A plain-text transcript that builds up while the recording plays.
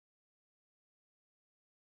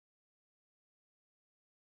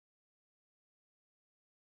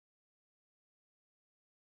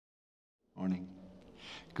Morning.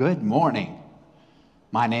 Good morning.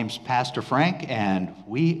 My name's Pastor Frank, and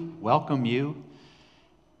we welcome you,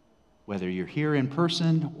 whether you're here in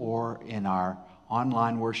person or in our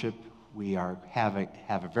online worship. We have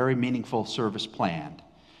a very meaningful service planned.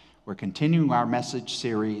 We're continuing our message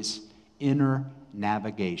series, Inner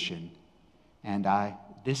Navigation, and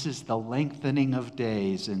this is the lengthening of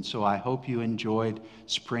days, and so I hope you enjoyed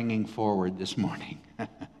springing forward this morning.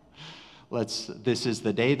 This is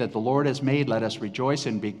the day that the Lord has made. Let us rejoice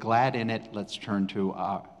and be glad in it. Let's turn to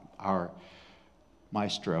our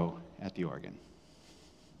maestro at the organ.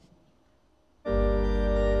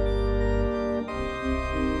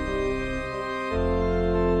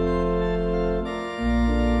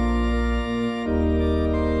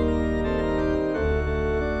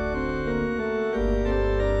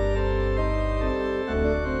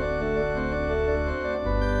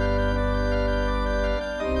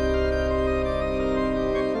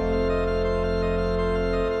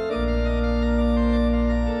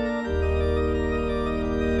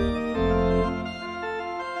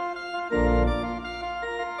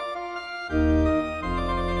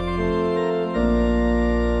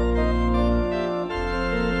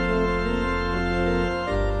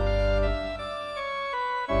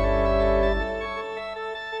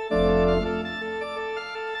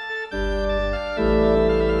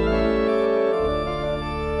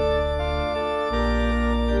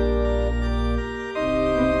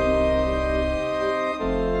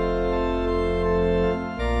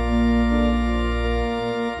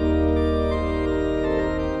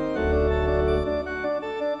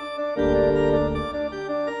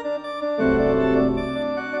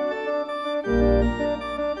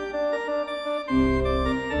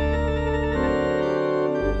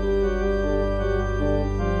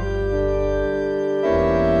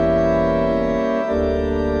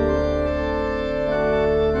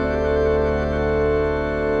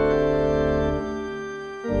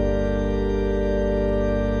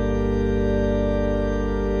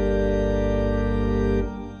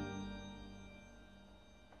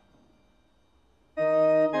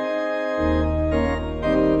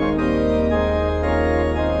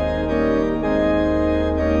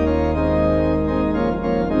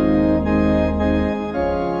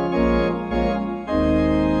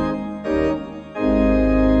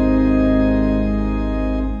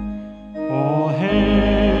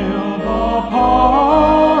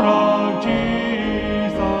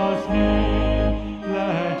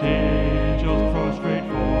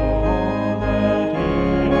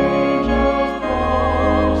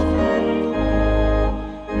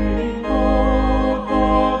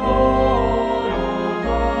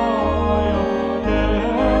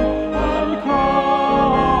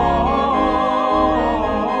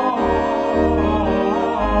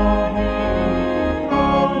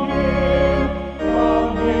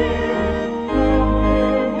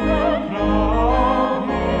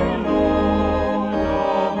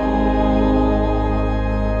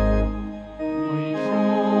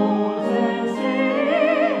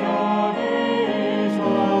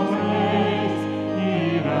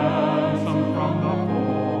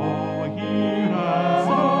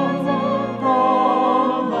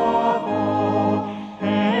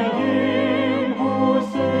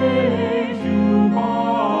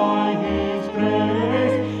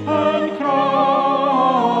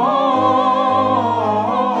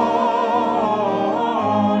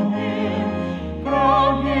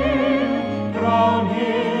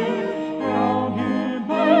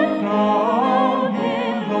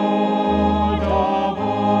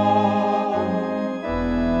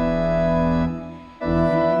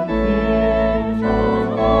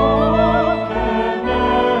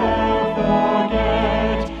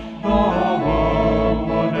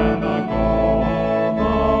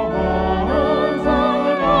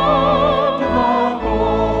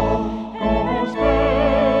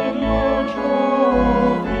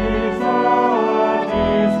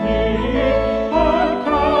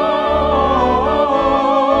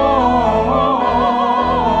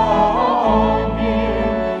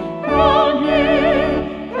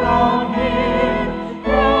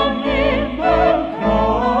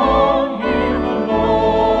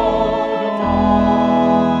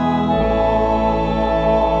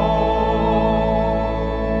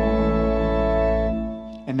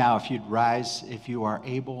 If you'd rise, if you are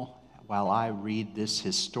able, while I read this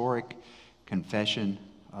historic confession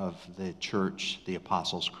of the church, the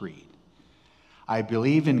Apostles' Creed. I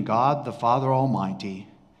believe in God, the Father Almighty,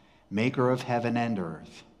 maker of heaven and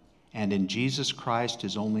earth, and in Jesus Christ,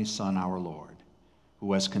 his only Son, our Lord, who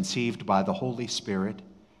was conceived by the Holy Spirit,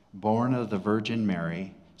 born of the Virgin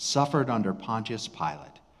Mary, suffered under Pontius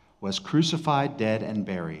Pilate, was crucified, dead, and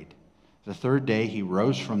buried. The third day he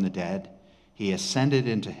rose from the dead. He ascended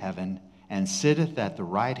into heaven and sitteth at the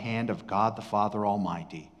right hand of God the Father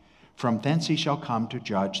Almighty. From thence he shall come to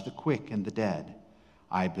judge the quick and the dead.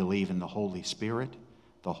 I believe in the Holy Spirit,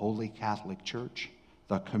 the Holy Catholic Church,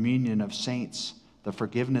 the communion of saints, the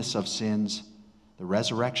forgiveness of sins, the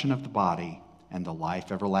resurrection of the body, and the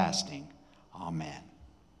life everlasting. Amen.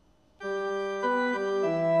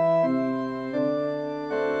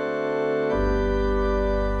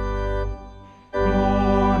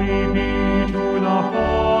 Glory be to the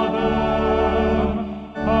Father,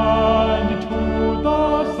 and to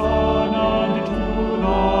the Son, and to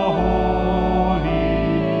the Holy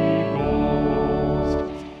Ghost,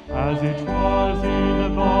 as it was in the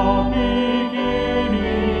beginning,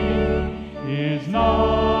 is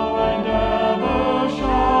now, and ever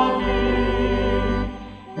shall be,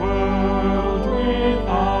 world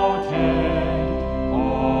without end.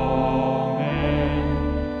 Amen.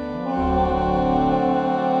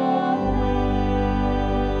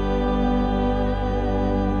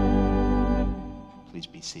 Please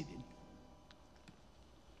be seated.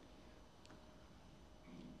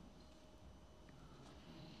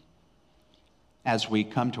 As we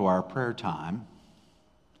come to our prayer time,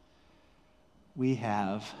 we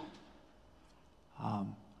have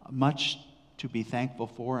much to be thankful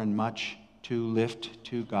for and much to lift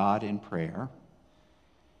to God in prayer.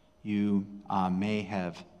 You may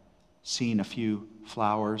have seen a few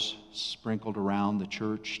flowers sprinkled around the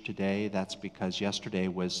church today. That's because yesterday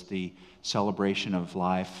was the celebration of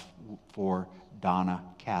life for Donna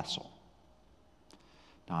Castle.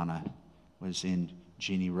 Donna was in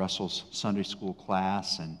Jeannie Russell's Sunday school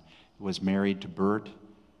class and was married to Bert.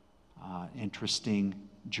 Interesting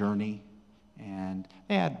journey. And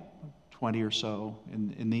they had 20 or so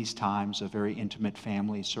in these times, a very intimate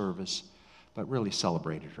family service, but really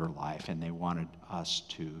celebrated her life, and they wanted us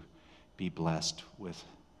to be blessed with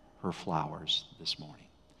her flowers this morning.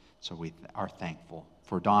 So we are thankful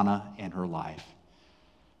for Donna and her life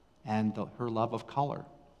and her love of color.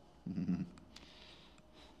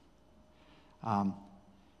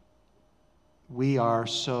 We are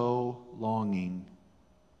so longing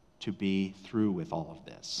to be through with all of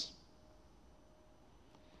this.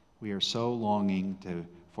 We are so longing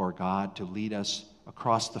for God to lead us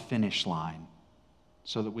across the finish line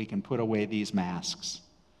so that we can put away these masks,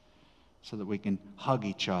 so that we can hug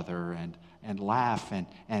each other and laugh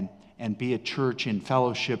and be a church in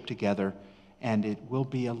fellowship together, and it will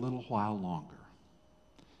be a little while longer.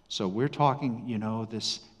 So we're talking,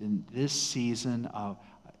 in this season of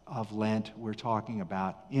Lent, we're talking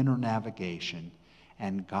about inner navigation,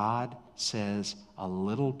 and God says a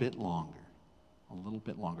little bit longer. A little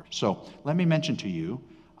bit longer. So let me mention to you,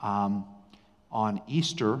 on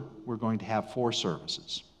Easter, we're going to have 4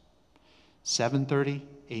 services. 7:30,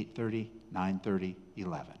 8:30, 9:30,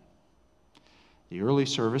 11. The early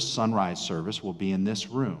service, sunrise service, will be in this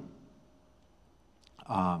room.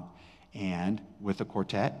 And with a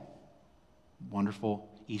quartet, wonderful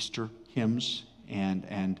Easter hymns,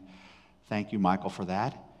 and thank you, Michael, for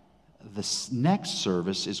that. The next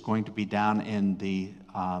service is going to be down in the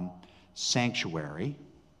sanctuary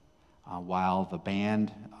while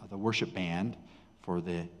the worship band for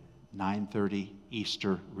the 9:30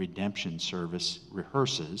 Easter redemption service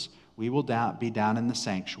rehearses. We will be down in the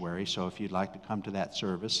sanctuary, so if you'd like to come to that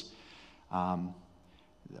service, the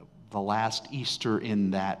last Easter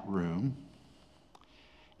in that room.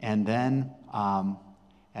 And then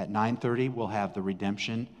at 9:30 we'll have the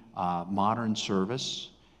redemption modern service,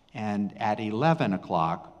 and at 11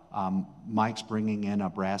 o'clock Mike's bringing in a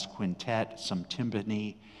brass quintet, some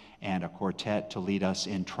timpani, and a quartet to lead us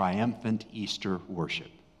in triumphant Easter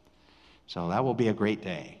worship. So that will be a great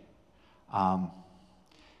day.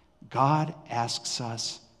 God asks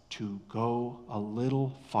us to go a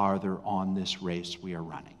little farther on this race we are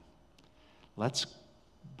running. Let's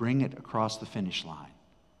bring it across the finish line.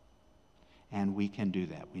 And we can do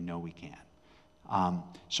that. We know we can.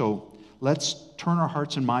 So let's turn our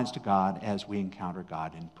hearts and minds to God as we encounter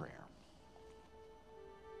God in prayer.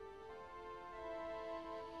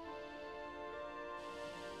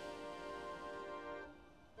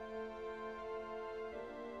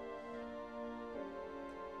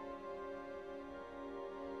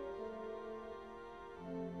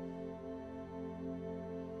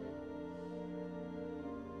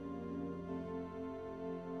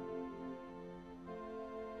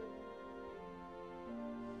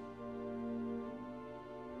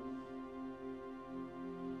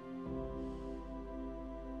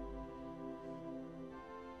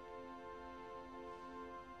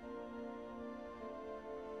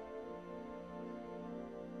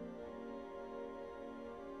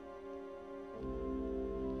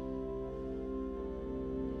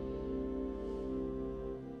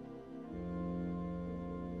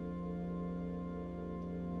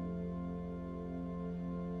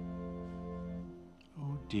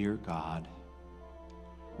 dear God,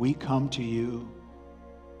 we come to you.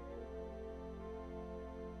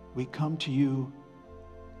 We come to you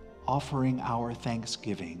offering our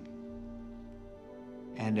thanksgiving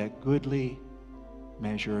and a goodly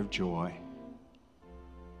measure of joy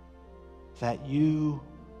that you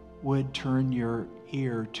would turn your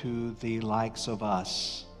ear to the likes of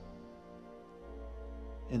us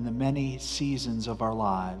in the many seasons of our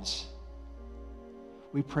lives.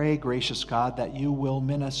 We pray, gracious God, that you will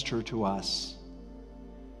minister to us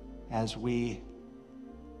as we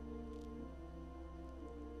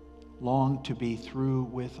long to be through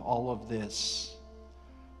with all of this.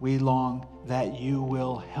 We long that you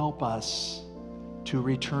will help us to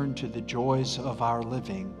return to the joys of our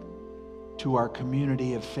living, to our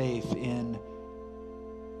community of faith in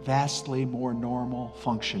vastly more normal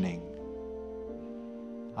functioning.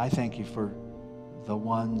 I thank you for the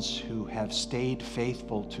ones who have stayed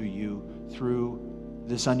faithful to you through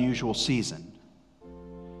this unusual season.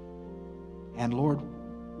 And Lord,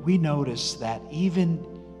 we notice that even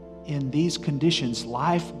in these conditions,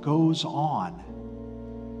 life goes on.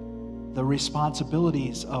 The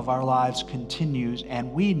responsibilities of our lives continues,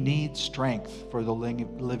 and we need strength for the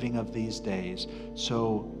living of these days.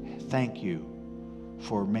 So thank you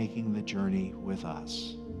for making the journey with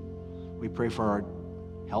us. We pray for our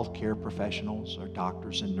healthcare professionals, our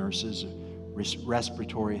doctors and nurses,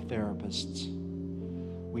 respiratory therapists.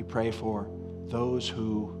 We pray for those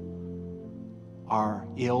who are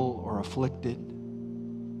ill or afflicted,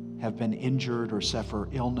 have been injured or suffer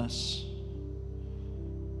illness.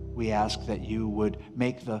 We ask that you would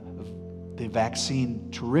make the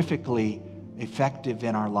vaccine terrifically effective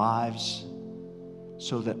in our lives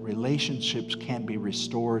so that relationships can be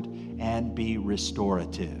restored and be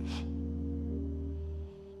restorative.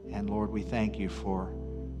 And Lord, we thank you for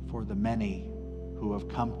the many who have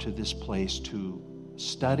come to this place to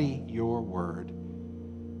study your word,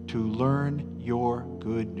 to learn your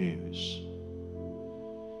good news.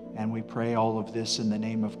 And we pray all of this in the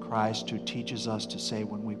name of Christ, who teaches us to say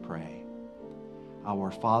when we pray,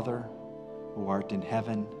 Our Father, who art in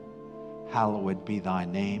heaven, hallowed be thy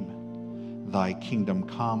name. Thy kingdom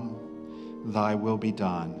come, thy will be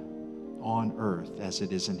done on earth as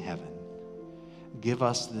it is in heaven. Give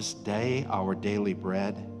us this day our daily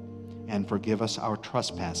bread, and forgive us our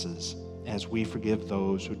trespasses as we forgive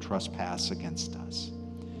those who trespass against us.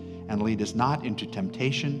 And lead us not into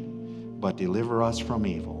temptation, but deliver us from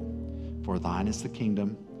evil. For thine is the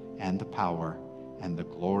kingdom, and the power, and the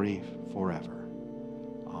glory forever.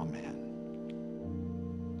 Amen.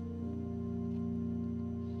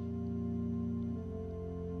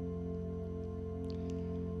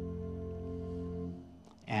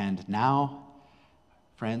 And now,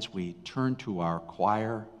 friends, we turn to our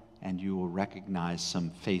choir, and you will recognize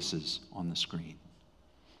some faces on the screen.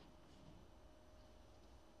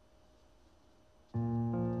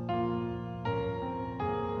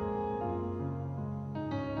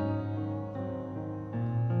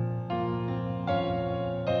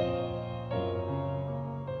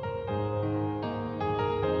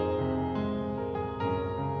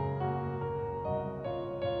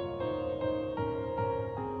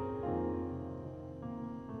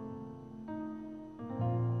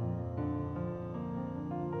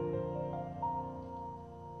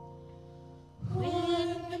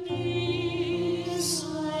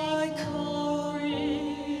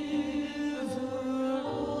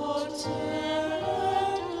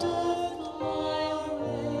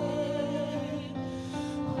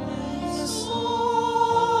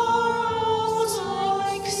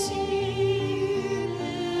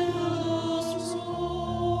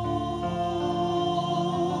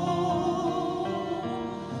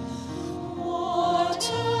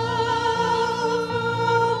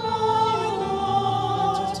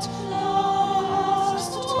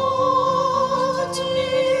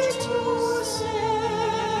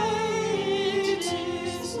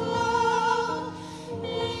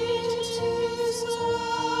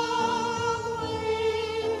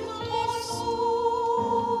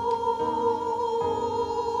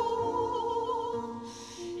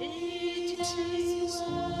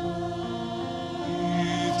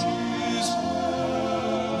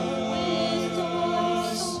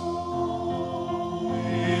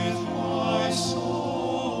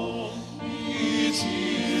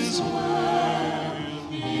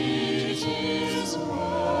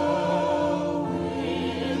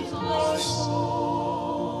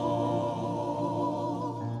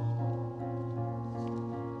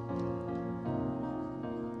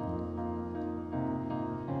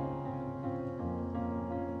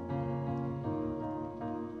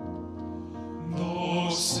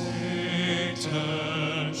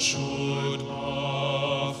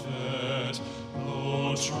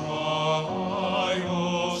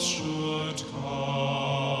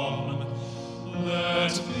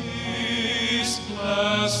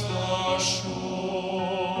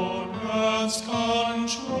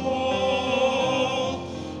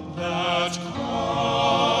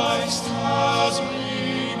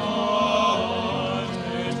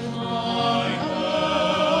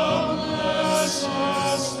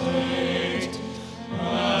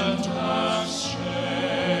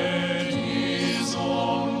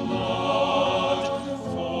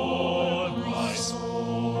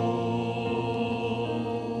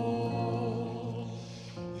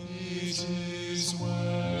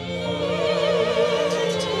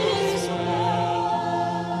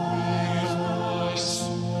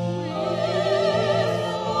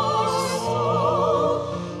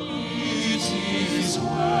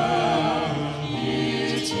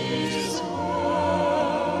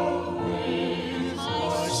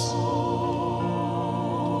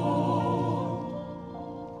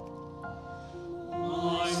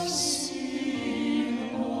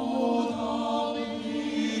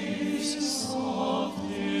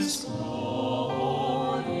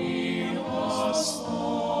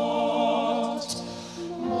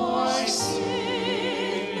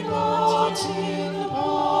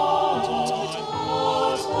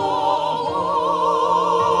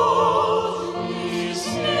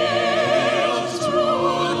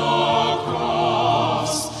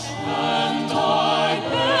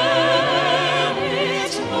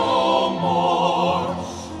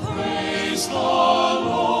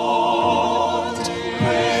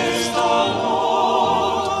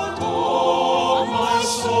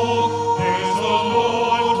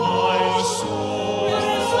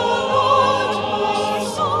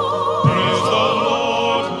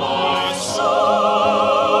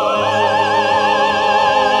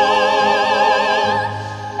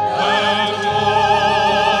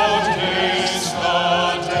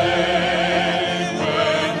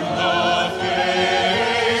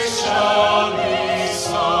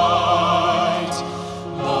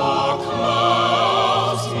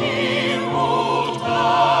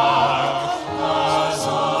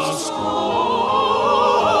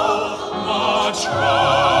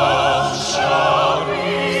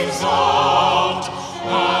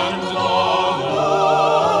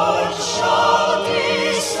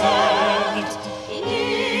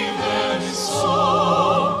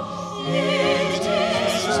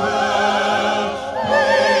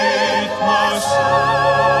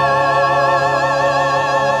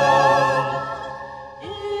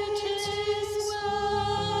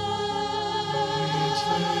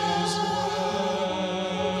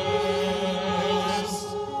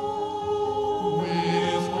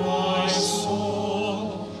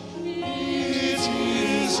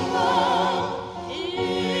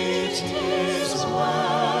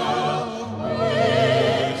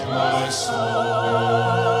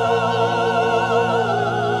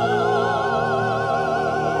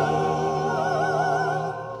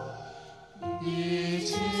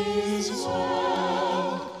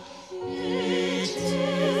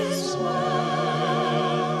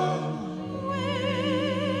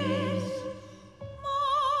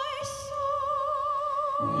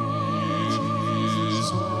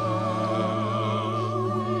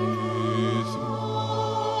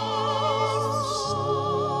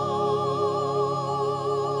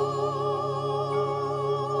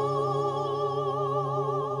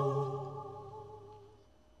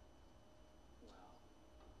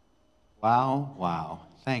 Wow, wow.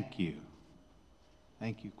 Thank you.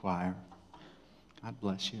 Thank you, choir. God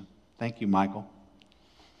bless you. Thank you, Michael.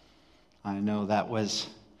 I know that was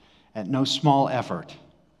at no small effort,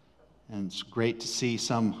 and it's great to see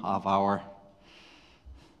some of our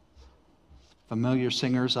familiar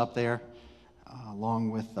singers up there,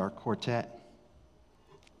 along with our quartet.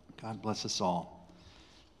 God bless us all.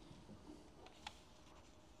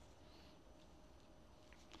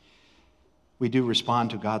 We do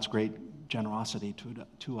respond to God's great generosity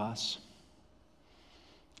to us.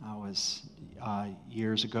 I was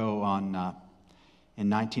years ago in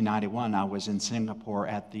 1991, I was in Singapore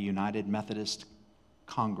at the United Methodist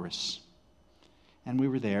Congress. And we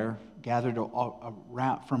were there, gathered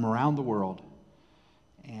from around the world.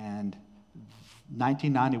 And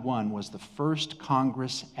 1991 was the first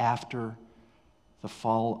Congress after the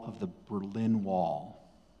fall of the Berlin Wall.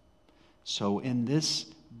 So in this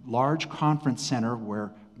large conference center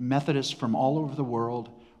where Methodists from all over the world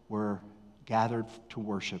were gathered to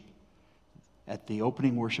worship, at the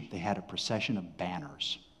opening worship they had a procession of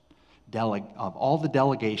banners of all the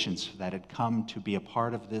delegations that had come to be a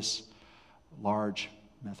part of this large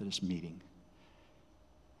Methodist meeting.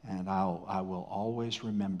 And I will always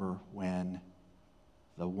remember when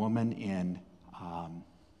the woman in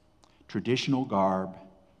traditional garb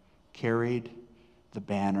carried the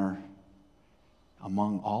banner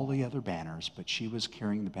among all the other banners, but she was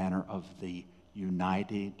carrying the banner of the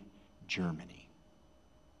United Germany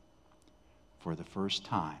for the first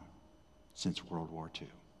time since World War II.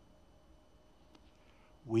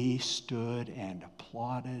 We stood and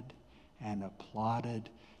applauded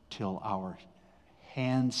till our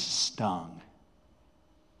hands stung.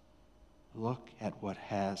 Look at what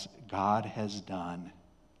God has done.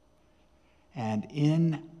 And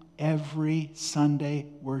in every Sunday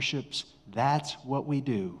worships, that's what we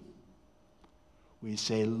do. We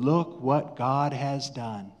say, look what God has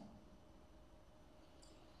done.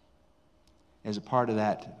 As a part of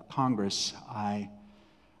that Congress,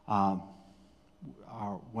 one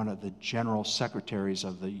of the general secretaries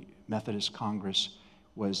of the Methodist Congress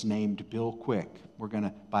was named Bill Quick. We're going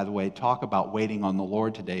to, by the way, talk about waiting on the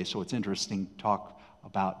Lord today, so it's interesting to talk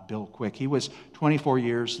about Bill Quick. He was 24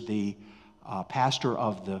 years the pastor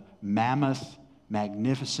of the mammoth,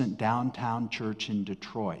 magnificent downtown church in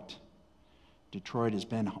Detroit. Detroit has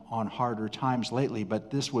been on harder times lately,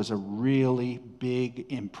 but this was a really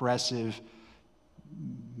big, impressive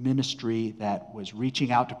ministry that was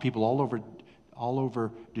reaching out to people all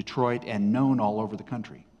over Detroit and known all over the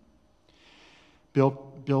country.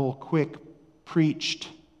 Bill Quick preached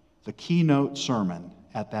the keynote sermon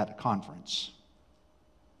at that conference.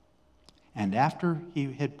 And after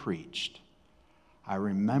he had preached, I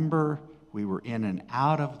remember we were in an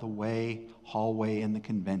out-of-the-way hallway in the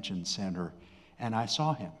convention center, and I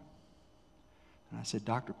saw him. And I said,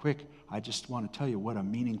 Dr. Quick, I just want to tell you what a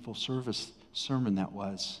meaningful sermon that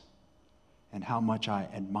was and how much I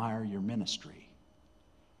admire your ministry.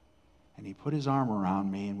 And he put his arm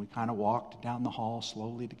around me, and we kind of walked down the hall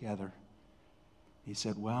slowly together. He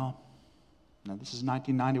said, well, now this is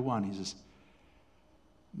 1991. He says,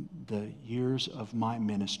 the years of my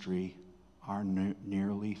ministry are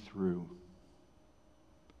nearly through.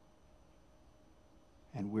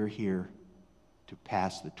 And we're here to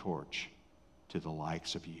pass the torch to the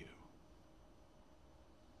likes of you.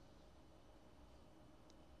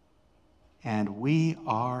 And we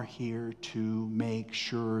are here to make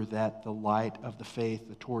sure that the light of the faith,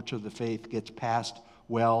 the torch of the faith, gets passed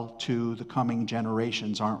well to the coming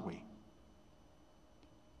generations, aren't we?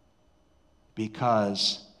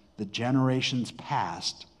 Because the generations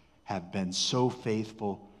past have been so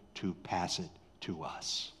faithful to pass it to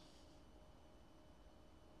us.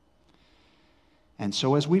 And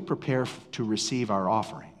so as we prepare to receive our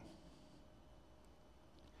offering,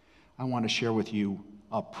 I want to share with you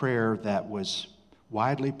a prayer that was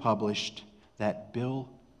widely published that Bill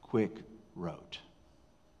Quick wrote.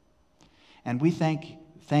 And we thank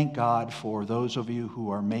God for those of you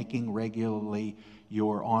who are making regularly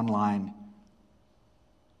your online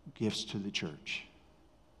gifts to the church,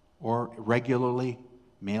 or regularly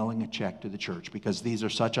mailing a check to the church, because these are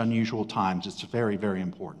such unusual times. It's very, very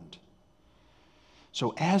important.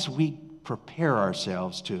 So as we prepare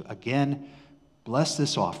ourselves to, again, bless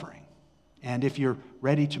this offering, and if you're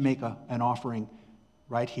ready to make an offering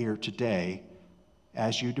right here today,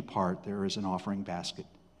 as you depart, there is an offering basket,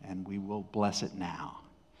 and we will bless it now.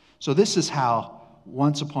 So this is how,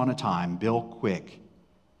 once upon a time, Bill Quick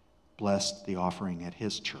blessed the offering at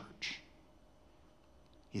his church.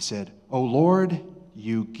 He said, "O Lord,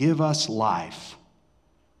 you give us life.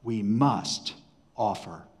 We must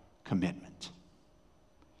offer commitment.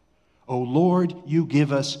 O Lord, you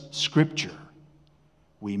give us scripture.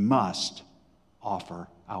 We must offer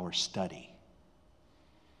our study.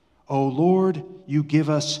 O Lord, you give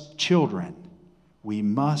us children. We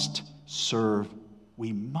must serve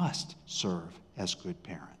as good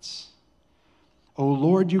parents. O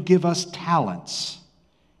Lord, you give us talents,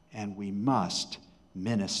 and we must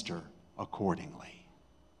minister accordingly.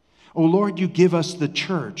 O Lord, you give us the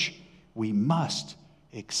church. We must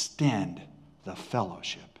extend the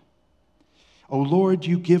fellowship. O Lord,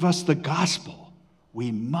 you give us the gospel.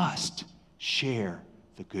 We must share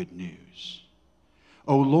the good news.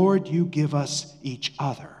 O Lord, you give us each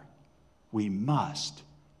other. We must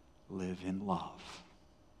live in love.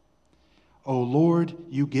 O Lord,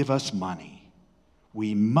 you give us money.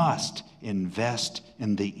 We must invest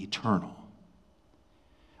in the eternal.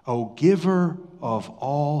 O giver of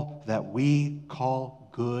all that we call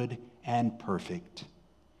good and perfect,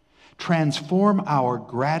 transform our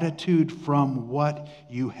gratitude from what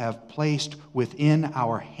you have placed within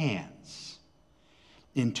our hands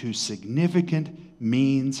into significant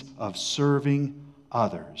means of serving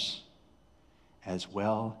others as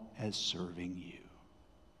well as serving you.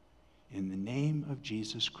 In the name of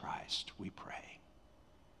Jesus Christ, we pray.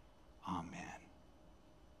 Amen.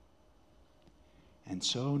 And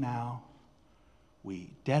so now we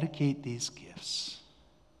dedicate these gifts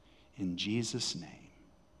in Jesus' name.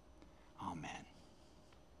 Amen.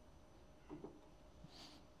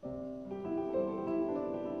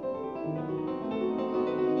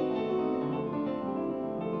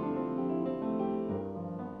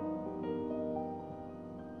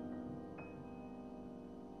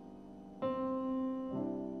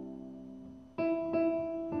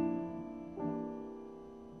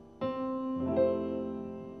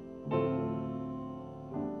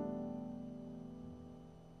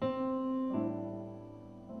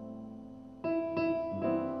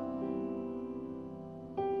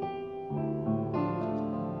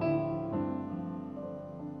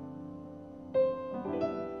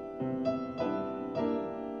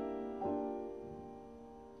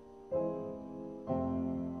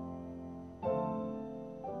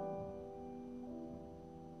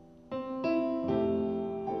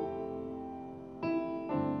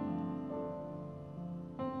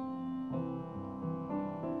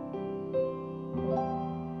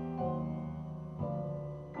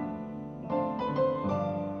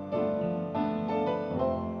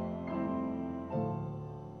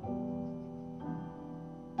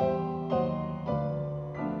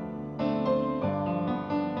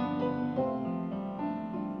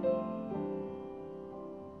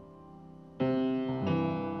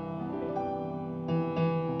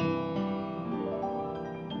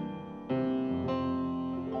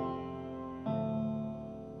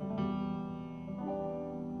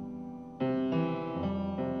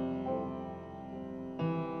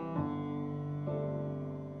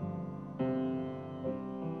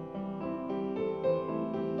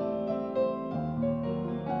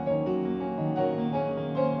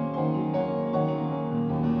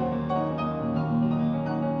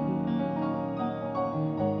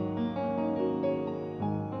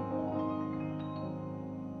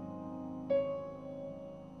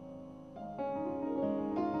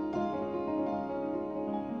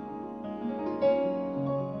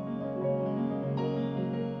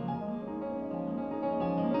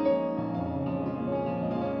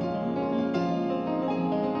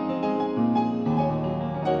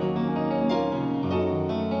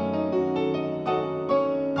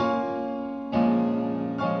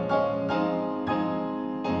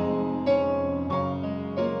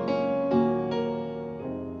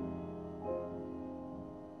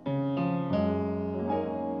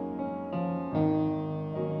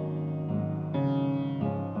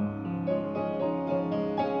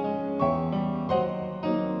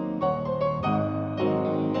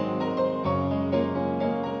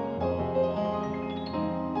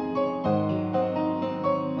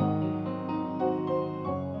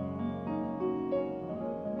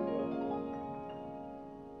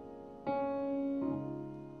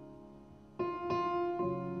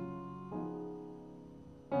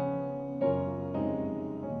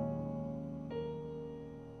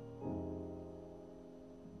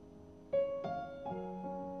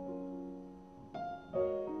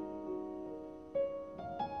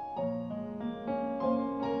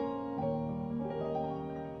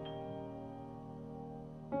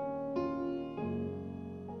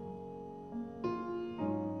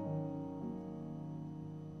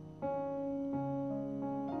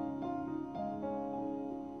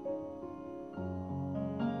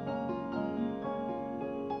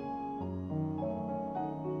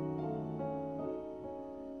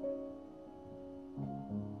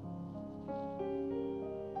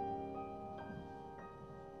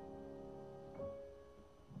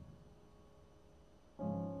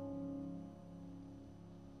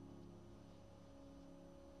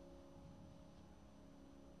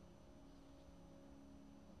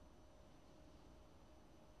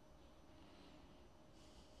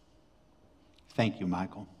 Thank you,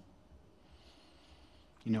 Michael.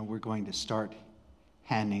 You know, we're going to start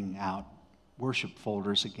handing out worship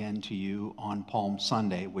folders again to you on Palm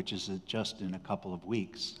Sunday, which is just in a couple of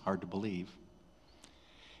weeks. Hard to believe.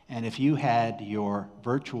 And if you had your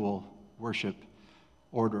virtual worship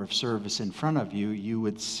order of service in front of you, you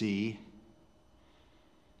would see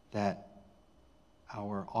that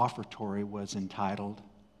our offertory was entitled,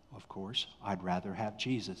 of course, I'd Rather Have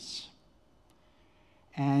Jesus.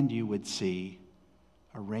 And you would see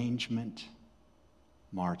Arrangement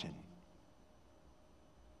Martin.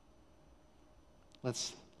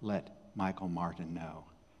 Let's let Michael Martin know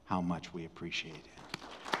how much we appreciate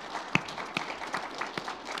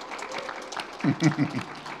it.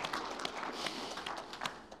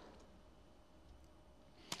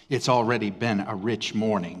 It's already been a rich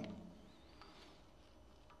morning.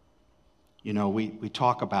 You know, we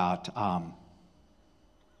talk about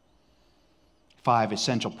 5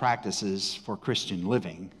 essential practices for Christian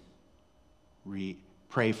living. We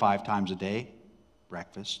pray 5 times a day,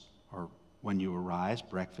 breakfast, or when you arise,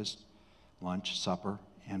 breakfast, lunch, supper,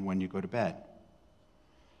 and when you go to bed.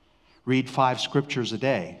 Read 5 scriptures a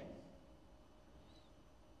day.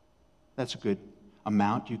 That's a good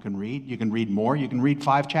amount you can read. You can read more. You can read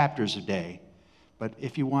 5 chapters a day. But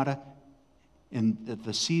if you want to, in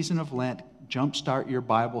the season of Lent, jumpstart your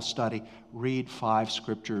Bible study, read 5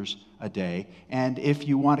 scriptures a day. And if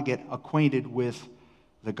you want to get acquainted with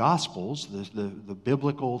the Gospels, the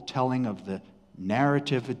biblical telling of the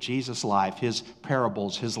narrative of Jesus' life, his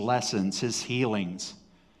parables, his lessons, his healings,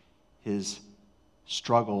 his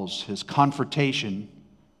struggles, his confrontation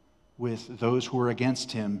with those who were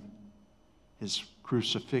against him, his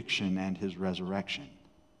crucifixion and his resurrection.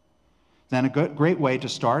 Then a great way to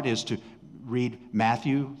start is to read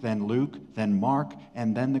Matthew, then Luke, then Mark,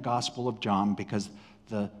 and then the Gospel of John, because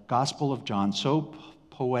the Gospel of John so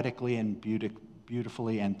poetically and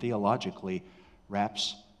beautifully and theologically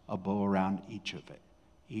wraps a bow around each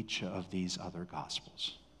of these other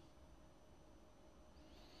Gospels.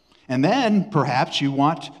 And then perhaps you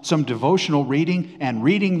want some devotional reading, and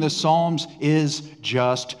reading the Psalms is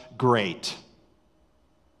just great.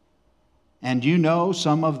 And you know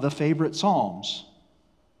some of the favorite Psalms.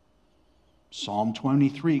 Psalm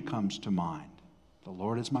 23 comes to mind. The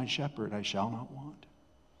Lord is my shepherd, I shall not want.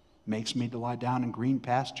 Makes me to lie down in green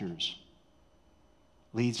pastures.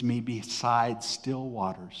 Leads me beside still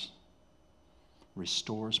waters.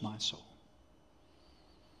 Restores my soul.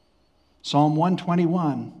 Psalm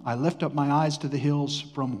 121, I lift up my eyes to the hills.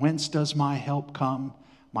 From whence does my help come?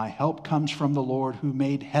 My help comes from the Lord who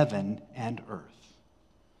made heaven and earth.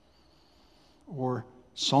 Or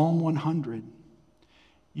Psalm 100.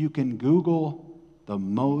 You can Google the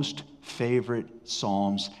most favorite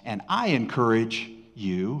Psalms, and I encourage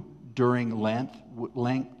you during Lent,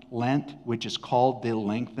 which is called the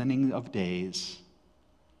lengthening of days,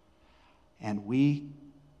 and we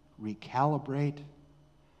recalibrate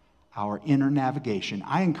our inner navigation.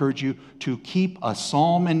 I encourage you to keep a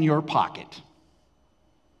psalm in your pocket,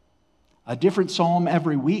 a different psalm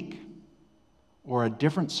every week, or a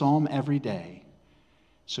different psalm every day,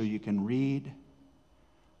 so you can read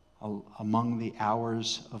among the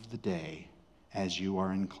hours of the day as you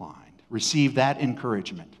are inclined. Receive that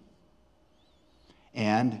encouragement.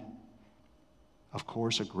 And, of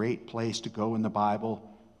course, a great place to go in the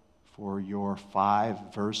Bible for your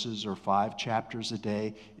 5 verses or 5 chapters a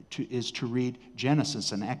day is to read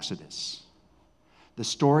Genesis and Exodus. The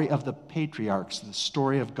story of the patriarchs, the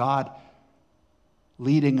story of God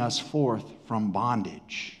leading us forth from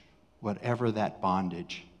bondage, whatever that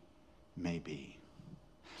bondage may be.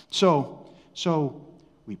 So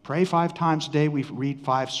we pray 5 times a day, we read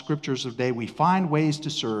 5 scriptures a day, we find ways to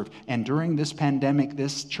serve, and during this pandemic,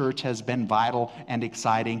 this church has been vital and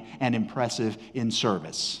exciting and impressive in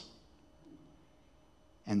service.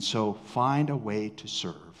 And so find a way to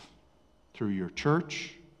serve through your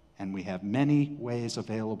church, and we have many ways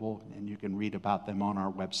available, and you can read about them on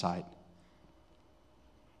our website,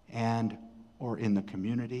 and or in the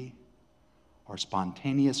community, or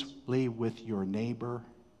spontaneously with your neighbor.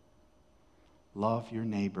 Love your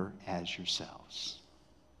neighbor as yourselves.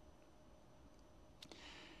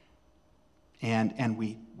 And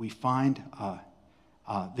we find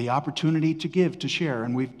the opportunity to give, to share,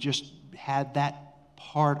 and we've just had that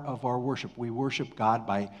part of our worship. We worship God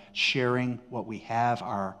by sharing what we have,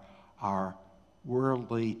 our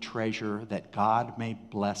worldly treasure, that God may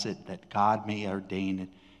bless it, that God may ordain it,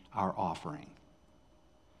 our offering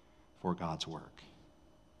for God's work.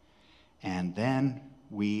 And then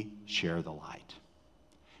we share the light.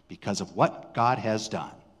 Because of what God has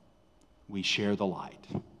done, we share the light.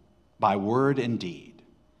 By word and deed,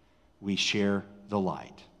 we share the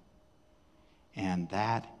light. And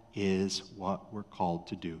that is what we're called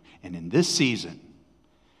to do. And in this season,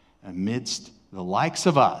 amidst the likes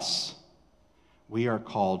of us, we are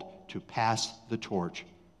called to pass the torch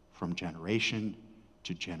from generation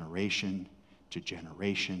to generation to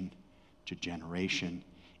generation to generation,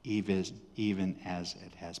 even as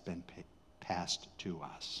it has been passed to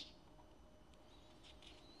us.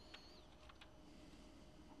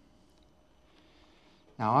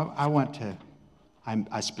 Now,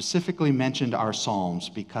 I specifically mentioned our Psalms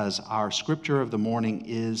because our scripture of the morning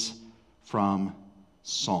is from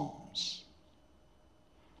Psalms.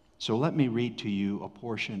 So let me read to you a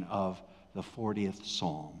portion of the 40th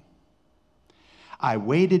Psalm. I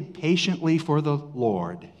waited patiently for the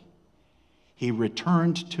Lord. He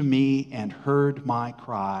returned to me and heard my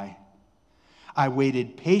cry. I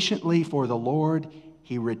waited patiently for the Lord.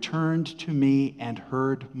 He returned to me and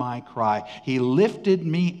heard my cry. He lifted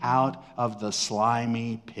me out of the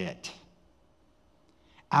slimy pit,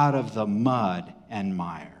 out of the mud and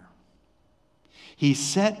mire. He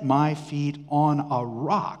set my feet on a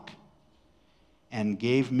rock and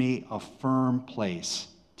gave me a firm place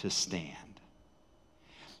to stand.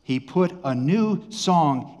 He put a new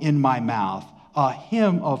song in my mouth, a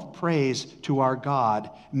hymn of praise to our God.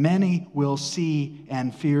 Many will see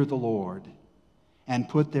and fear the Lord and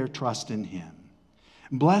put their trust in him.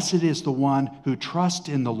 Blessed is the one who trusts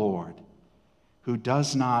in the Lord, who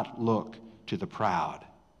does not look to the proud,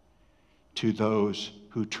 to those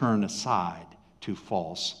who turn aside to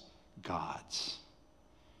false gods.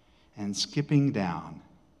 And skipping down,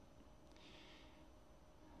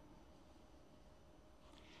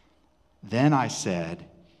 then I said,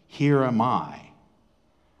 here am I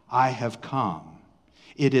have come.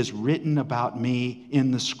 It is written about me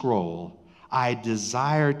in the scroll. I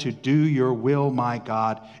desire to do your will, my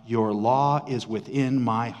God. Your law is within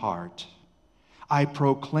my heart. I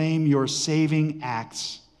proclaim your saving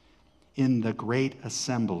acts in the great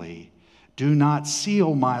assembly. Do not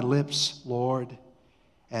seal my lips, Lord,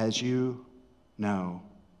 as you know.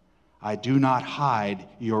 I do not hide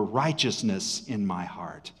your righteousness in my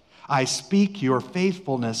heart. I speak your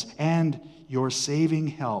faithfulness and your saving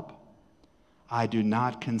help. I do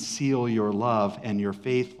not conceal your love and your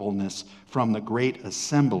faithfulness from the great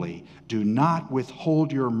assembly. Do not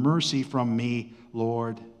withhold your mercy from me,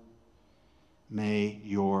 Lord. May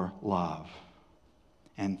your love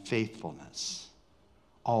and faithfulness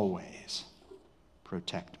always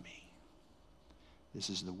protect me. This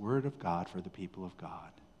is the word of God for the people of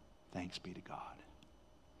God. Thanks be to God.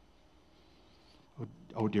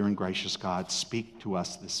 Oh, dear and gracious God, speak to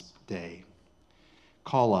us this day.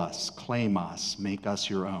 Call us, claim us, make us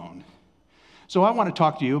your own. So I want to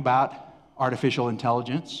talk to you about artificial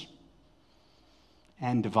intelligence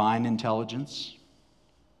and divine intelligence.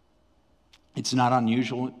 It's not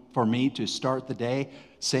unusual for me to start the day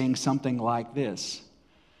saying something like this.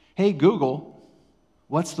 Hey, Google,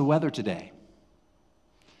 what's the weather today?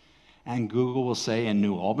 And Google will say in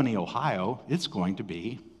New Albany, Ohio, it's going to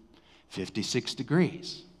be 56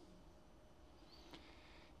 degrees.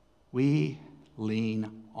 We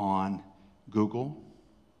lean on Google.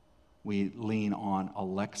 We lean on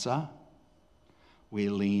Alexa. We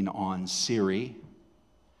lean on Siri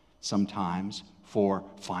sometimes for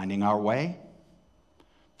finding our way,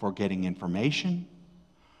 for getting information,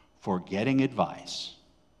 for getting advice.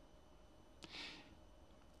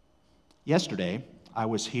 Yesterday, I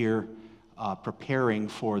was here preparing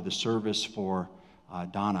for the service for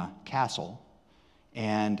Donna Castle,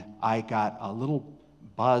 and I got a little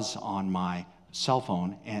buzz on my cell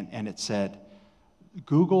phone, and it said,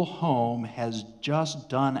 Google Home has just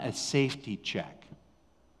done a safety check.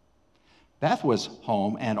 Beth was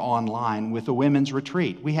home and online with a women's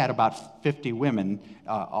retreat. We had about 50 women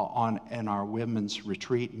in our women's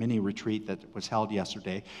retreat, mini retreat that was held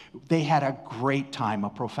yesterday. They had a great time, a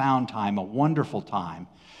profound time, a wonderful time.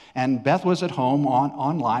 And Beth was at home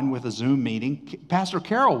online with a Zoom meeting. Pastor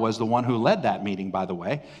Carol was the one who led that meeting, by the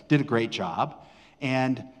way, did a great job.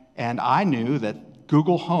 And I knew that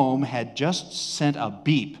Google Home had just sent a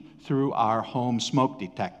beep through our home smoke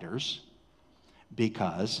detectors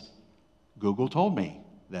because Google told me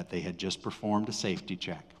that they had just performed a safety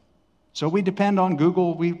check. So we depend on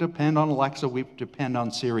Google, we depend on Alexa, we depend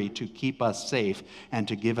on Siri to keep us safe and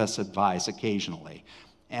to give us advice occasionally.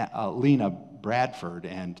 Lena Bradford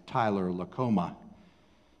and Tyler Lacoma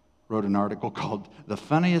wrote an article called The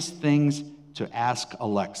Funniest Things to Ask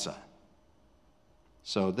Alexa.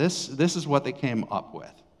 So this is what they came up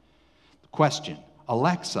with. The question,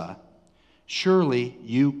 Alexa, surely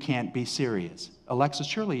you can't be serious. Alexa,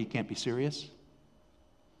 surely you can't be serious?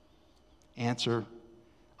 Answer,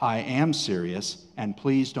 I am serious, and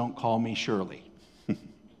please don't call me Shirley.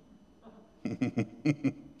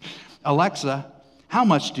 Alexa, how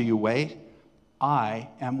much do you weigh? I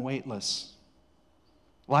am weightless.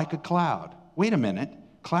 Like a cloud. Wait a minute.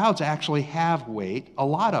 Clouds actually have weight, a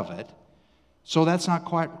lot of it. So that's not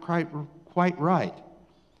quite right.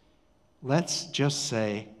 Let's just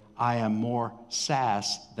say I am more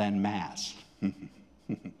sass than mass.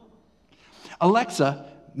 Alexa,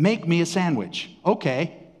 make me a sandwich.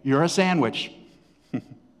 Okay, you're a sandwich.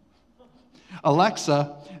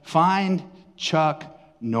 Alexa, find Chuck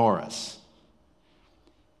Norris.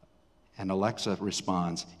 And Alexa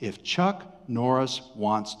responds, if Chuck Norris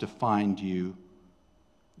wants you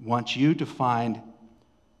to find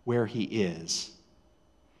where he is,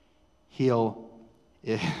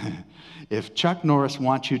 if Chuck Norris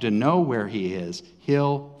wants you to know where he is,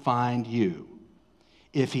 he'll find you.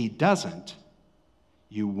 If he doesn't,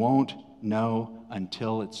 you won't know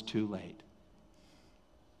until it's too late.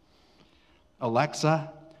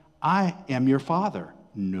 Alexa, I am your father.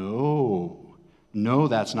 No,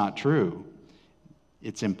 that's not true.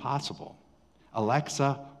 It's impossible.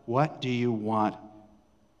 Alexa, what do you want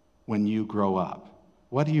when you grow up?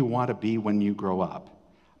 What do you want to be when you grow up?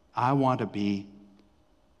 I want to be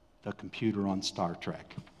the computer on Star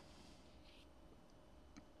Trek.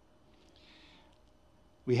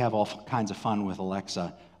 We have all kinds of fun with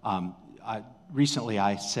Alexa. Recently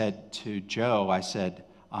I said to Joe, we're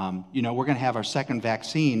going to have our second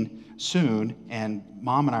vaccine soon, and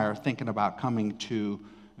Mom and I are thinking about coming to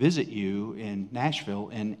visit you in Nashville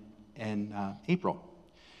in April.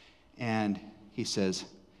 And he says,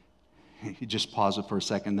 he just pauses for a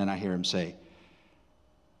second, then I hear him say,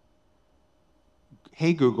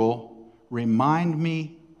 hey Google, remind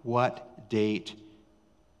me what date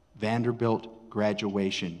Vanderbilt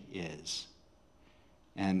graduation is.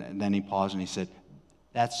 And then he paused and he said,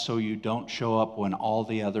 that's so you don't show up when all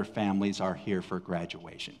the other families are here for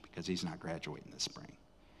graduation, because he's not graduating this spring.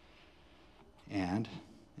 And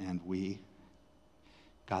we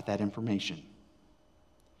got that information.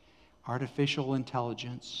 Artificial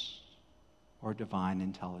intelligence or divine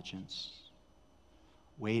intelligence.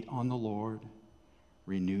 Wait on the Lord,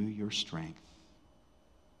 renew your strength.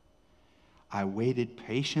 I waited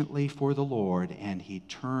patiently for the Lord, and he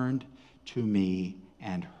turned to me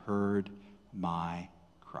and heard my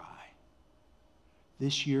cry.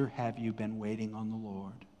 This year, have you been waiting on the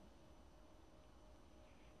Lord?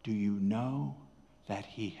 Do you know that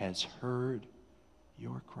he has heard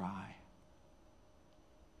your cry?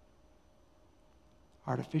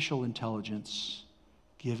 Artificial intelligence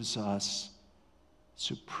gives us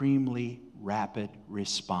supremely rapid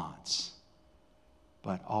response,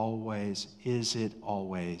 but is it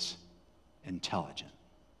always intelligent?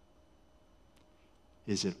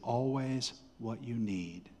 Is it always what you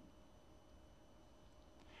need?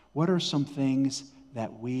 What are some things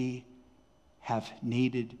that we have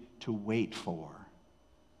needed to wait for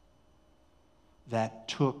that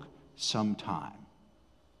took some time?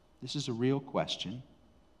 This is a real question.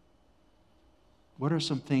 What are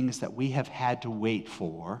some things that we have had to wait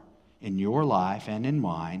for in your life and in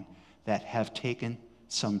mine that have taken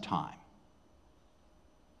some time?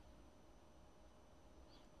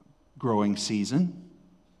 Growing season,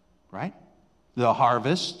 right? The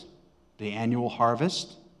harvest, the annual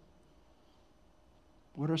harvest.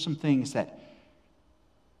 What are some things that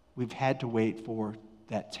we've had to wait for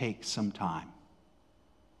that take some time?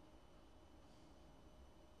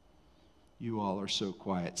 You all are so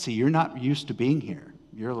quiet. See, you're not used to being here.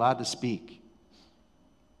 You're allowed to speak.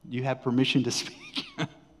 You have permission to speak.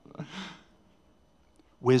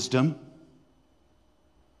 Wisdom.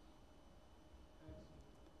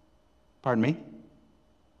 Pardon me?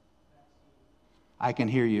 I can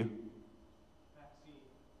hear you.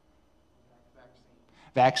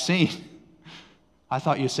 Vaccine. I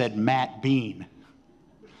thought you said Matt Bean.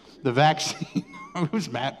 The vaccine.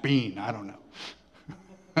 Who's Matt Bean? I don't know.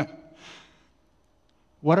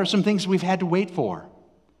 What are some things we've had to wait for?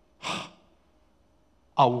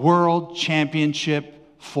 A world championship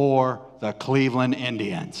for the Cleveland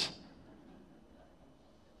Indians.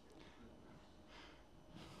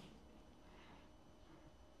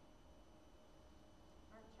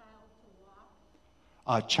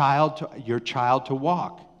 Your child to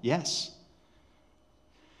walk, yes.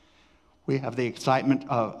 We have the excitement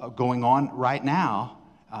going on right now.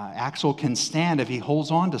 Axel can stand if he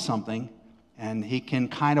holds on to something, and he can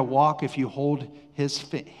kind of walk if you hold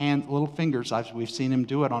his little fingers. We've seen him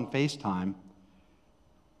do it on FaceTime.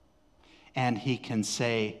 And he can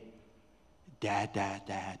say, Dad, Dad,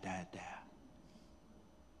 Dad, Dad, Dad.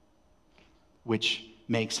 Which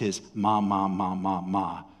makes his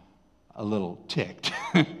ma a little ticked.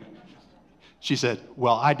 She said,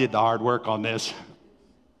 well, I did the hard work on this.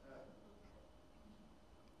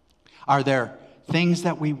 Are there things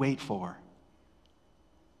that we wait for?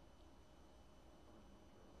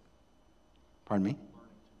 Pardon me?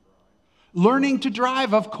 Learning to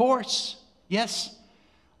drive, of course. Yes.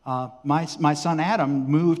 My son Adam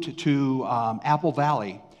moved to Apple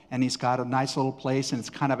Valley, and he's got a nice little place, and it's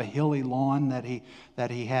kind of a hilly lawn that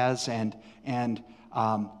he has, and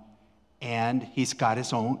he's got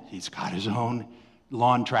his own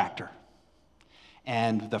lawn tractor.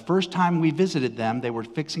 And the first time we visited them, they were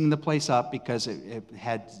fixing the place up because it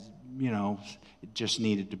had, it just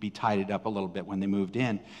needed to be tidied up a little bit when they moved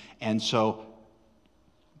in. And so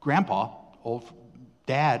Grandpa, old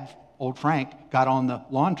Frank, got on the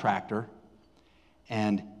lawn tractor,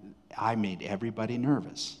 and I made everybody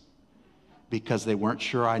nervous because they weren't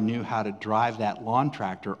sure I knew how to drive that lawn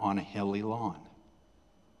tractor on a hilly lawn.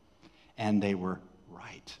 And they were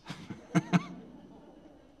right.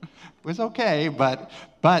 It was okay, but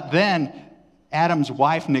then Adam's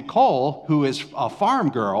wife, Nicole, who is a farm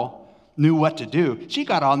girl, knew what to do. She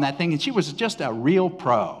got on that thing, and she was just a real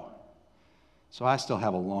pro. So I still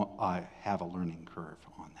have a learning curve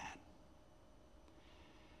on that.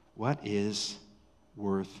 What is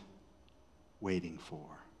worth waiting for?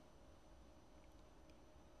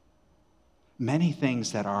 Many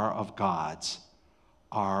things that are of God's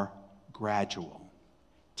are gradual,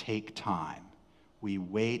 take time. We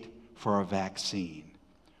wait for a vaccine.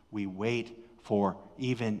 We wait for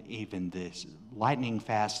even this lightning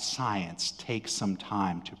fast science takes some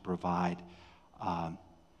time to provide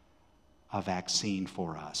a vaccine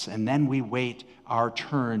for us. And then we wait our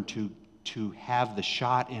turn to have the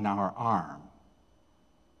shot in our arm.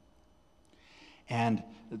 And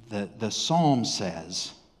the psalm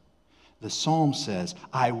says,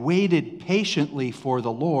 I waited patiently for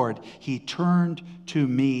the Lord. He turned to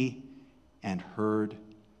me and heard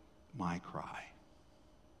my cry.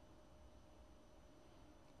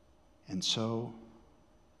 And so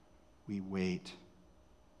we wait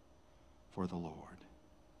for the Lord.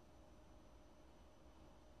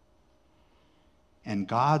 And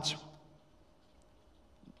God's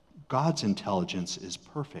intelligence is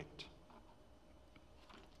perfect,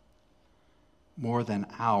 more than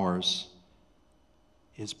ours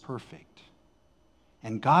is perfect.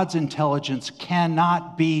 And God's intelligence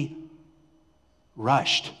cannot be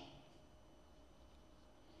rushed.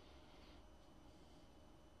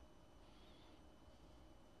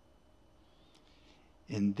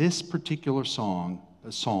 In this particular psalm,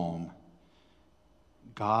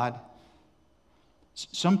 God,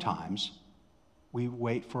 sometimes we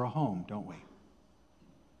wait for a home, don't we?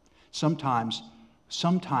 Sometimes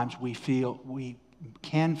we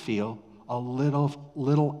can feel a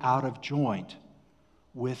little out of joint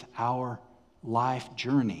with our life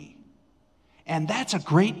journey. And that's a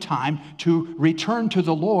great time to return to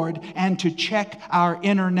the Lord and to check our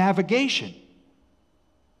inner navigation.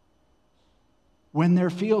 When there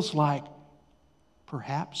feels like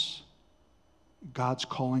perhaps God's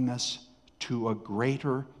calling us to a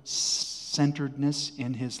greater centeredness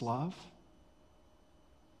in His love,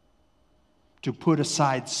 to put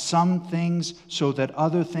aside some things so that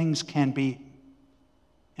other things can be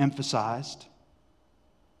emphasized.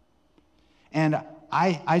 And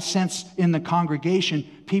I sense in the congregation,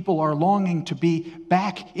 people are longing to be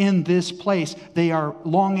back in this place. They are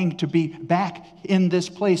longing to be back in this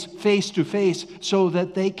place face to face so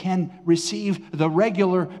that they can receive the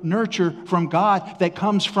regular nurture from God that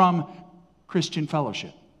comes from Christian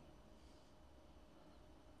fellowship.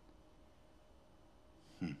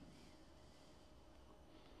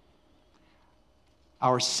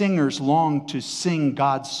 Our singers long to sing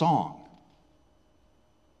God's song,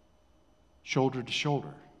 shoulder to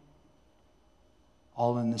shoulder,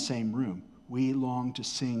 all in the same room. We long to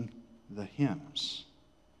sing the hymns.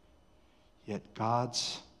 Yet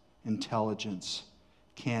God's intelligence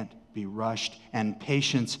can't be rushed, and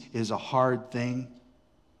patience is a hard thing.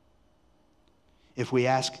 If we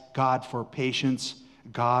ask God for patience,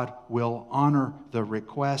 God will honor the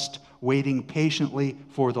request. Waiting patiently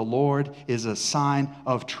for the Lord is a sign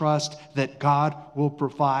of trust that God will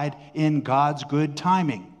provide in God's good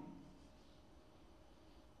timing.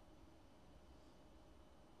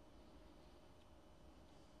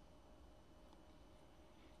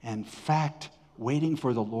 In fact, waiting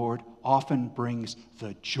for the Lord often brings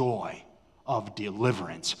the joy of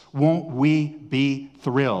deliverance. Won't we be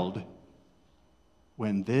thrilled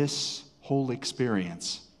when this whole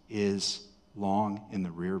experience is long in the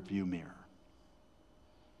rearview mirror?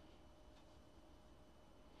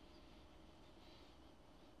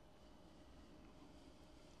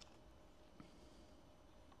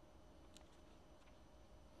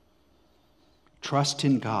 trust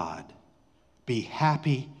in God. Be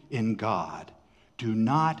happy in God. Do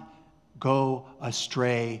not go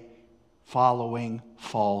astray following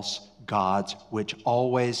false gods, which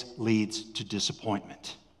always leads to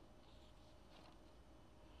disappointment.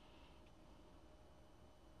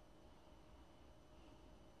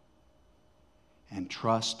 And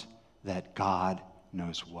trust that God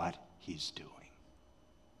knows what He's doing.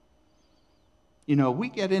 You know, we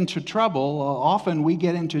get into trouble, often we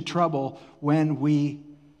get into trouble when we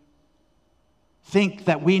think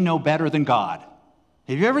that we know better than God.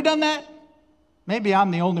 Have you ever done that? Maybe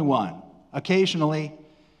I'm the only one, occasionally.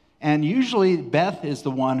 And usually Beth is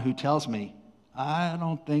the one who tells me, I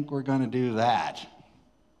don't think we're going to do that.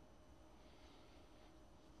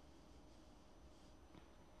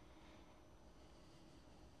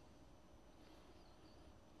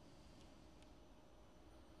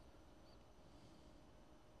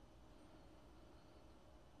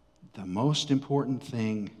 The most important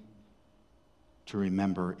thing to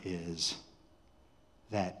remember is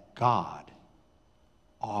that God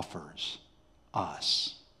offers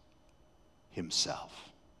us Himself.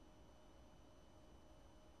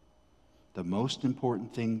 The most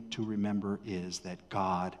important thing to remember is that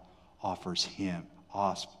God offers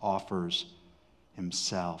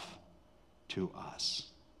Himself to us.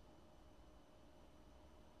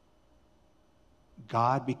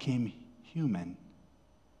 God became human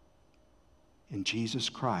in Jesus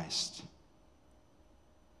Christ.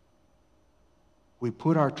 We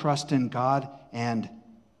put our trust in God, and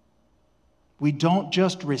we don't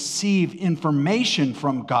just receive information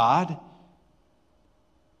from God,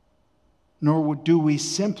 nor do we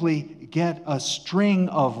simply get a string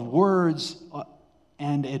of words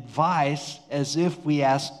and advice as if we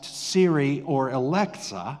asked Siri or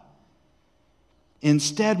Alexa.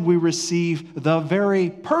 Instead, we receive the very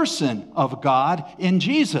person of God in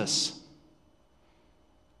Jesus.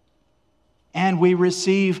 And we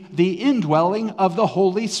receive the indwelling of the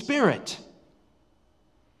Holy Spirit.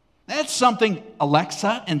 That's something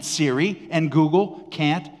Alexa and Siri and Google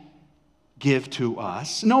can't give to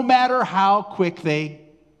us, no matter how quick they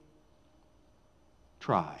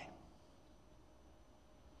try.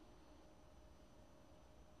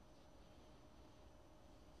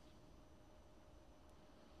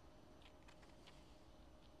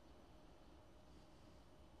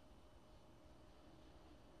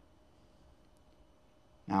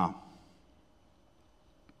 Now,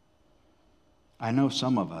 I know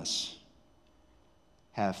some of us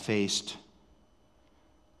have faced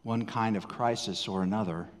one kind of crisis or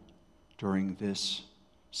another during this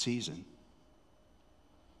season.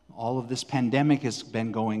 All of this pandemic has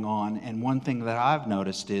been going on, and one thing that I've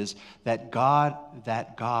noticed is that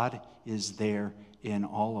God is there in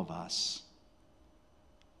all of us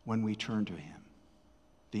when we turn to Him,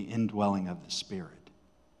 the indwelling of the Spirit.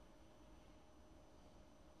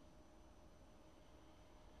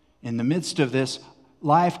 In the midst of this,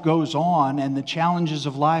 life goes on and the challenges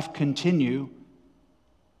of life continue.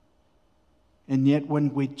 And yet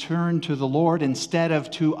when we turn to the Lord instead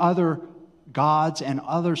of to other gods and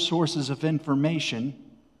other sources of information,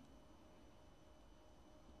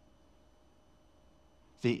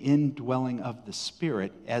 the indwelling of the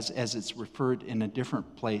Spirit, as it's referred in a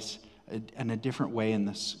different place, in a different way in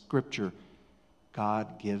the Scripture,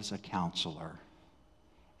 God gives a counselor,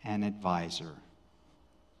 an advisor,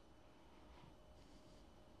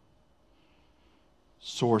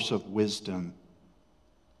 source of wisdom,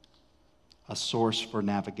 a source for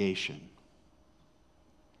navigation.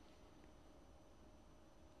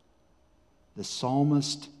 The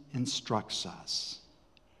psalmist instructs us,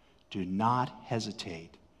 do not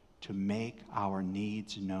hesitate to make our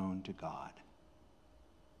needs known to God.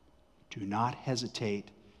 Do not hesitate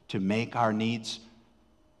to make our needs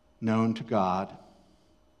known to God.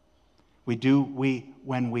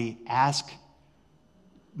 When we ask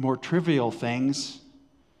more trivial things,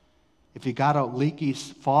 if you got a leaky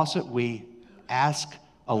faucet, we ask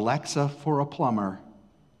Alexa for a plumber.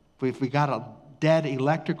 If we got a dead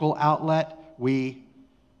electrical outlet, we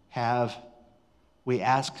ask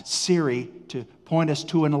Siri to point us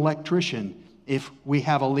to an electrician. If we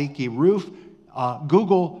have a leaky roof,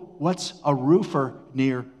 Google, what's a roofer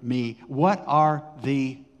near me? What are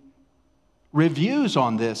the reviews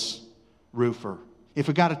on this roofer? If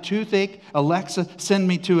we got a toothache, Alexa, send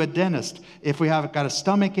me to a dentist. If we have got a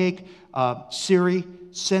stomach ache, Siri,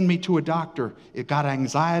 send me to a doctor. If got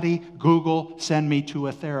anxiety, Google, send me to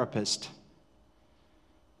a therapist.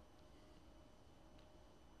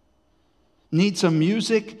 Need some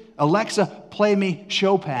music? Alexa, play me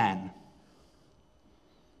Chopin.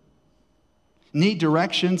 Need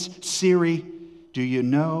directions? Siri, Do you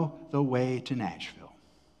know the way to Nashville?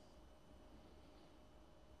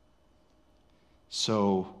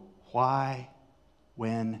 So why,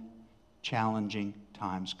 when challenging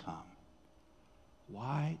times come,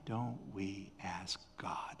 why don't we ask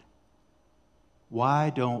God? Why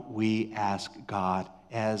don't we ask God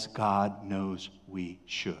as God knows we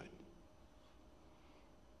should?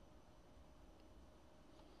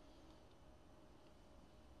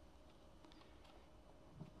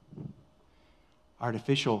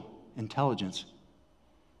 Artificial intelligence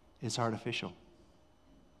is artificial.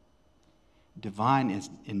 Divine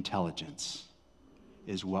intelligence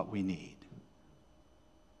is what we need.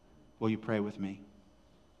 Will you pray with me?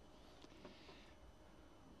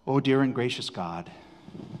 Oh, dear and gracious God,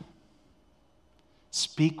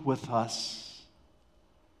 speak with us.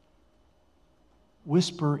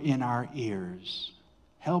 Whisper in our ears.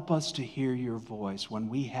 Help us to hear your voice when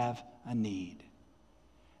we have a need.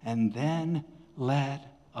 And then let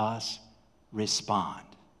us respond,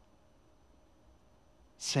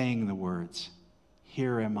 saying the words,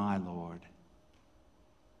 "Here am I, Lord.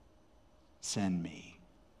 Send me."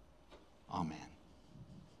 Amen.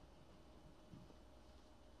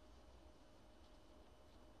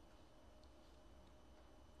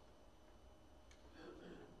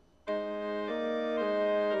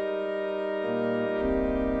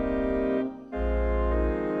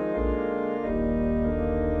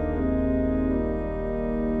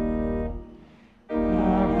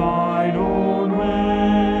 Have thine own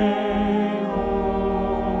way,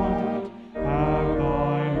 Lord. Have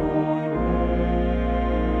thine own way.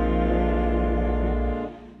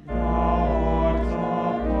 Thou art the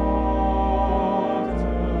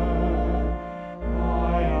potter,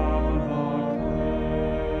 I am the clay.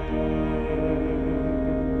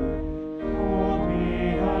 Mold me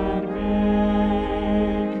and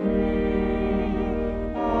make me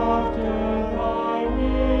after thy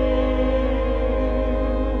will.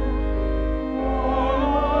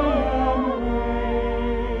 While I am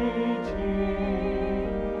waiting,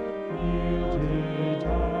 yielded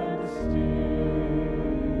and still.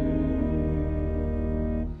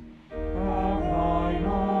 Have thine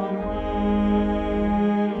own way,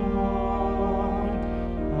 Lord.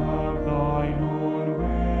 Have thine own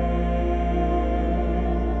way.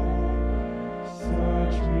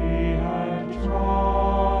 Search me and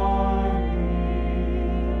try me,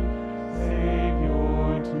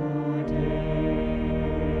 Savior, today.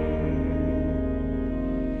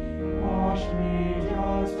 Wash me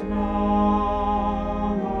just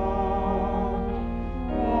now, Lord.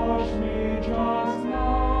 Wash me just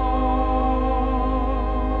now,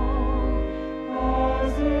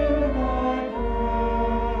 as in thy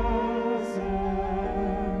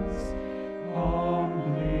presence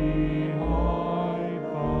humbly I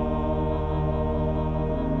bow.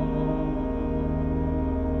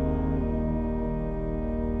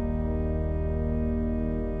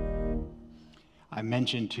 I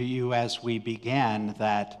mentioned to you as we began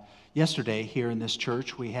that yesterday here in this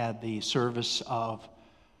church we had the service of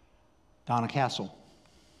Donna Castle.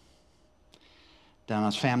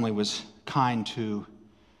 Donna's family was kind to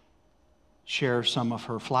share some of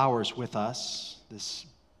her flowers with us, this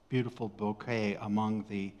beautiful bouquet among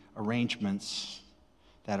the arrangements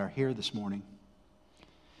that are here this morning.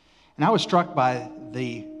 And I was struck by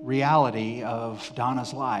the reality of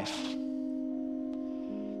Donna's life.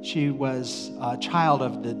 She was a child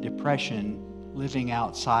of the Depression, living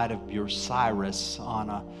outside of Bucyrus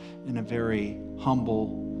in a very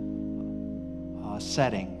humble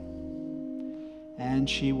setting. And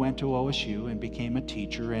she went to OSU and became a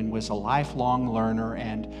teacher and was a lifelong learner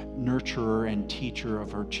and nurturer and teacher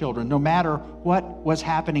of her children. No matter what was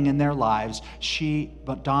happening in their lives,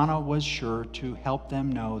 but Donna was sure to help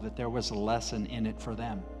them know that there was a lesson in it for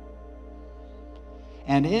them.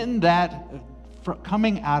 And in that,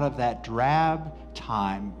 coming out of that drab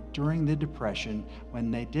time during the Depression,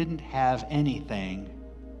 when they didn't have anything,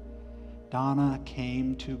 Donna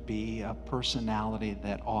came to be a personality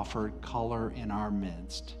that offered color in our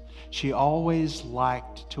midst. She always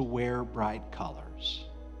liked to wear bright colors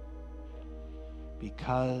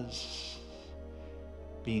because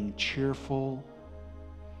being cheerful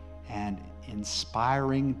and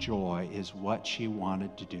inspiring joy is what she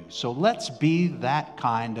wanted to do. So let's be that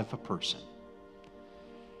kind of a person,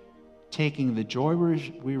 taking the joy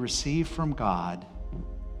we receive from God,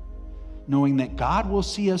 knowing that God will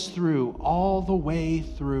see us through, all the way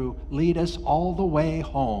through, lead us all the way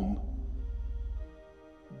home.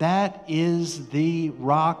 That is the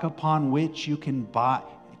rock upon which you can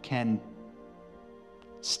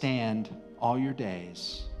stand all your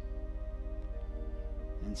days.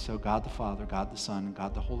 And so God the Father, God the Son, and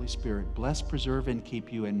God the Holy Spirit bless, preserve, and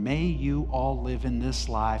keep you. And may you all live in this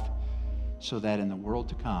life so that in the world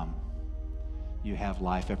to come, you have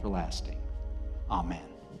life everlasting. Amen.